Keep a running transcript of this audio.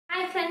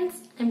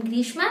friends, I'm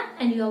Grishma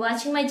and you are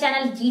watching my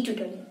channel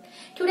GTutorial.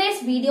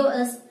 Today's video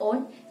is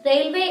on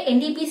Railway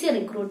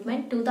NTPC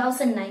Recruitment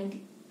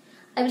 2019.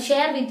 I will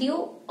share with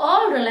you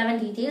all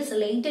relevant details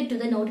related to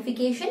the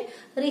notification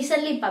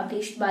recently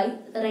published by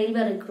the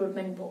Railway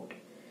Recruitment Board.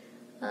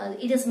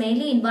 It is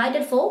mainly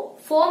invited for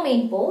 4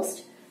 main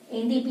posts: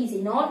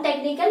 NTPC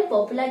non-technical,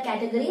 popular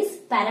categories,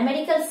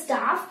 paramedical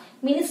staff,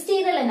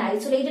 ministerial and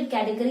isolated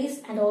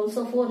categories, and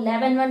also for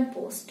 11-1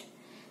 post.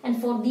 And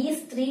for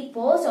these 3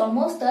 posts,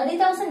 almost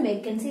 30,000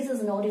 vacancies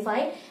is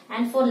notified,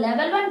 and for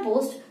level 1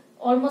 post,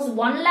 almost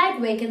 1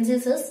 lakh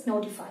vacancies is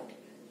notified.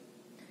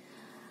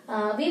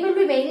 We will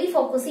be mainly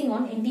focusing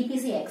on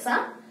NTPC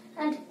exam,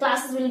 and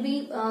classes will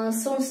be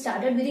soon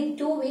started. Within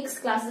 2 weeks,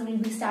 classes will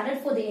be started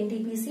for the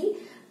NTPC.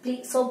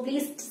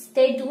 Please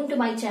stay tuned to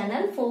my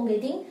channel for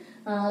getting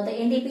the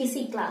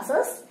NTPC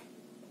classes.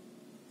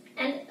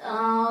 And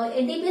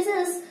NTPC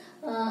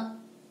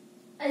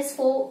is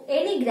for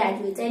any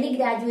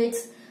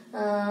graduates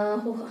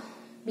who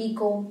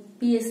BCom,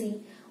 BSc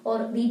or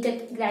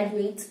BTech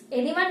graduates,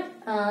 anyone,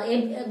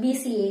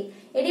 BCA,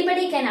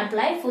 anybody can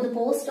apply for the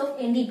post of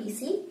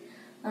NTPC.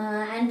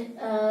 And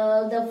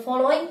the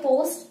following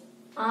posts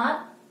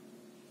are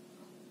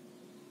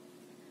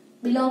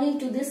belonging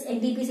to this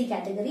NTPC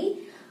category: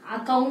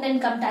 accountant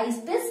cum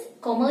typist,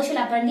 commercial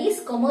apprentice,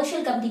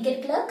 commercial cum ticket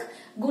clerk,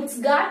 goods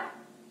guard,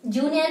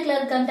 junior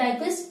clerk cum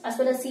typist, as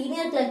well as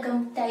senior clerk cum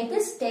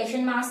typist,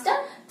 station master,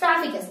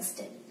 traffic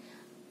assistant.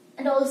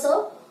 And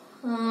also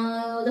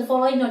the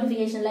following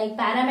notification, like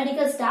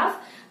paramedical staff,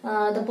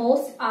 the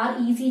posts are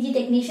ECG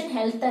technician,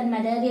 health and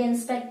malaria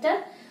inspector,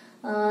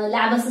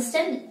 lab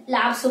assistant,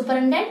 lab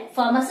superintendent,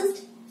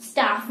 pharmacist,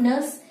 staff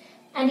nurse.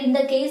 And in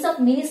the case of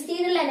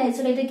ministerial and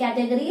isolated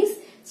categories,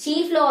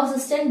 chief law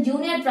assistant,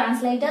 junior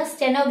translator,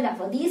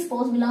 stenographer. These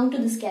posts belong to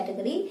this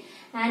category.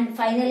 And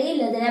finally,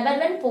 the level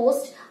 1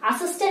 post,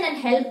 assistant and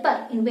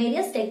helper in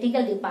various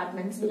technical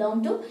departments,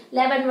 belong to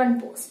level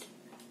 1 post.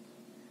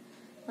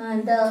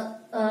 And the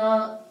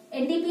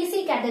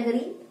NTPC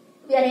category,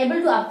 we are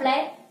able to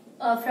apply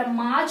from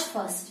March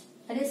 1st,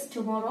 that is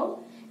tomorrow.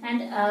 And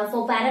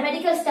for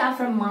paramedical staff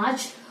from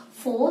March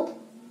 4th.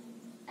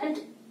 And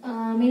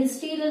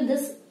ministerial,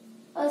 this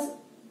was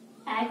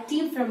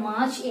active from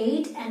March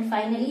 8th. And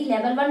finally,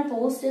 level 1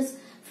 post is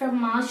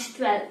from March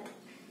 12th.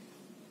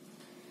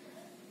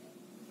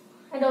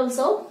 And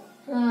also,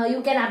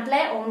 you can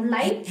apply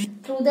online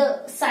through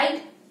the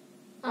site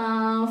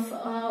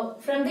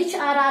from which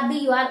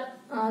RRB you are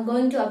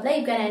going to apply.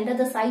 You can enter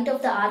the site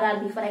of the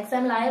RRB. For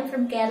example, I am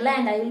from Kerala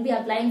and I will be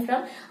applying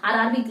from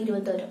RRB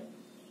Tiruvallur.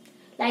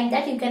 Like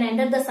that, you can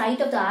enter the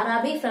site of the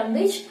RRB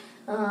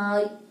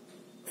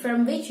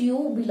from which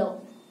you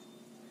belong.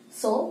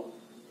 So,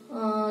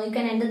 you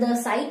can enter the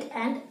site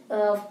and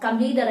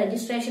complete the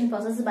registration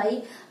process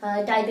by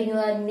typing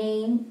your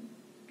name,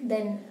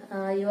 then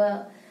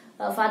your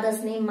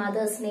father's name,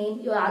 mother's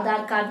name, your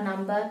Aadhaar card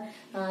number,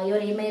 your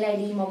email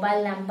ID,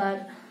 mobile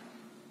number,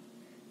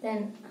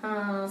 then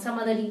some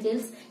other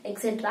details,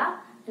 etc.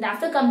 And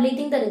after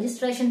completing the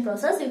registration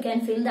process, you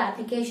can fill the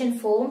application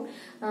form,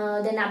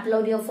 then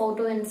upload your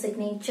photo and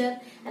signature,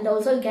 and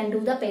also you can do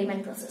the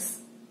payment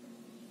process.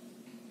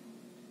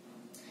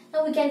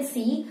 Now we can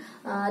see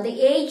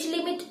the age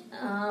limit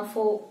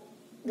for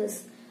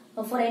this.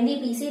 For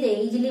NTPC, the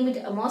age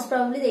limit, most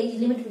probably the age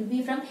limit will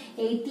be from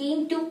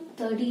 18 to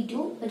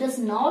 32. It is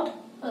not,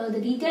 the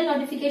detailed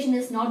notification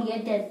is not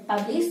yet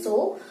published.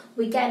 So,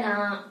 we can,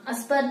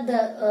 as per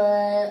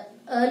the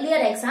earlier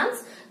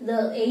exams,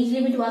 the age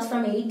limit was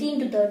from 18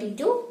 to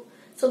 32.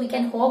 So, we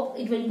can hope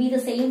it will be the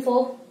same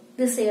for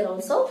this year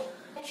also.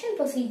 Selection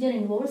procedure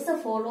involves the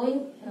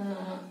following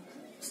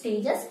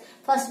stages.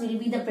 First will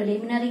be the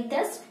preliminary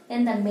test,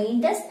 then the main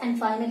test, and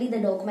finally the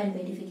document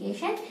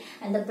verification.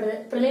 And the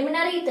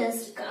preliminary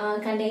test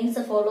contains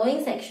the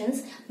following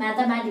sections: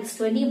 mathematics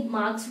 20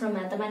 marks from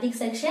mathematics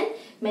section,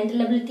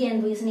 mental ability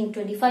and reasoning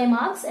 25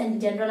 marks,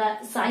 and general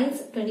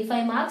science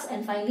 25 marks,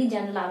 and finally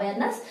general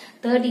awareness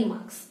 30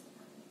 marks.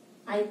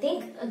 I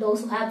think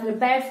those who have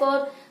prepared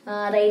for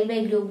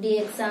Railway Group D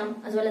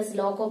exam as well as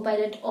Loco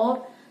Pilot,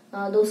 or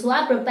those who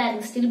are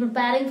still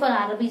preparing for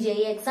RRB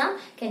JE exam,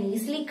 can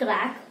easily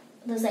crack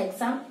this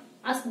exam,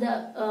 as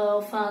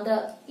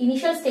the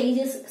initial stage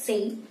is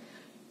same.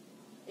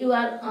 You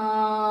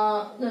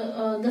are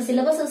the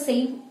syllabus is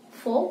same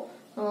for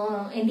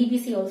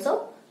NTPC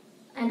also,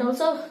 and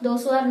also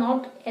those who are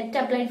not yet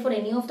applied for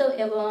any of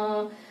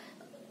the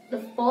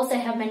posts I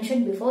have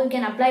mentioned before, you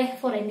can apply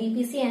for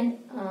NTPC, and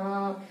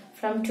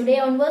from today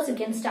onwards you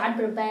can start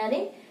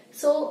preparing.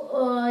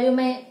 So you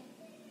may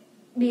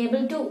be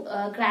able to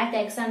crack the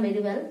exam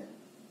very well.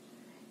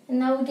 And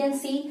now we can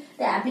see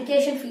the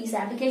application fees.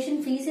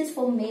 Application fees is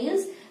for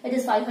males, it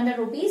is 500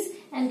 rupees,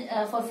 and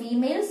for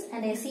females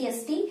and SC,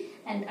 ST,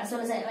 and as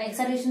well as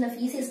examination, the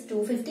fees is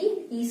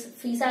 250. These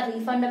fees are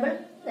refundable.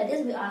 That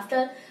is,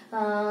 after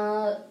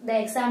the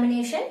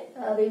examination,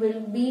 we will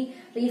be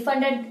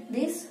refunded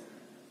this.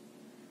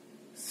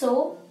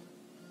 So,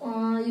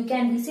 you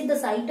can visit the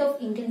site of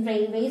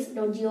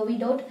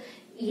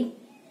indianrailways.gov.in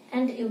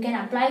and you can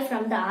apply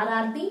from the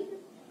RRB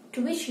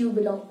to which you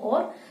belong,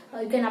 or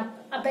you can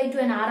apply to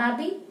an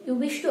RRB you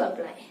wish to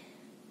apply.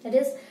 That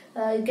is,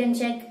 you can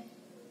check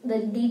the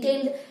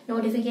detailed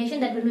notification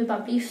that will be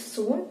published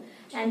soon,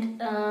 and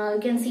you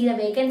can see the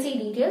vacancy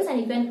details, and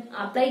you can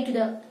apply to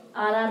the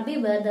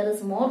RRB where there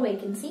is more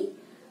vacancy.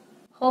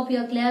 Hope you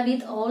are clear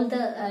with all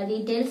the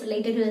details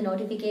related to the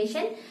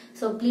notification.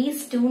 So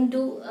please tune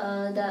to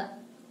the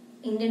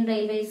Indian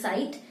Railway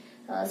site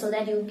so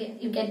that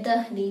you get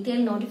the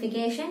detailed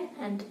notification,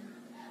 and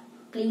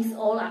please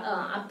all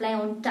apply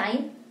on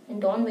time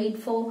and don't wait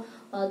for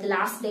the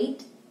last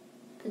date.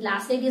 The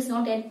last date is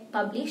not yet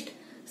published,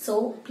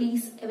 so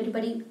please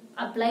everybody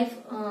apply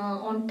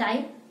on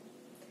time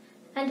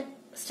and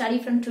study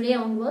from today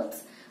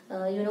onwards.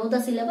 You know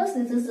the syllabus,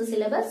 this is the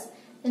syllabus,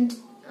 and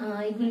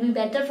it will be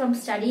better from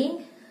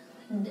studying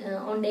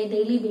on a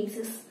daily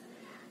basis.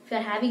 If you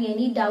are having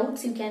any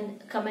doubts, you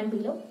can comment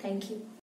below. Thank you.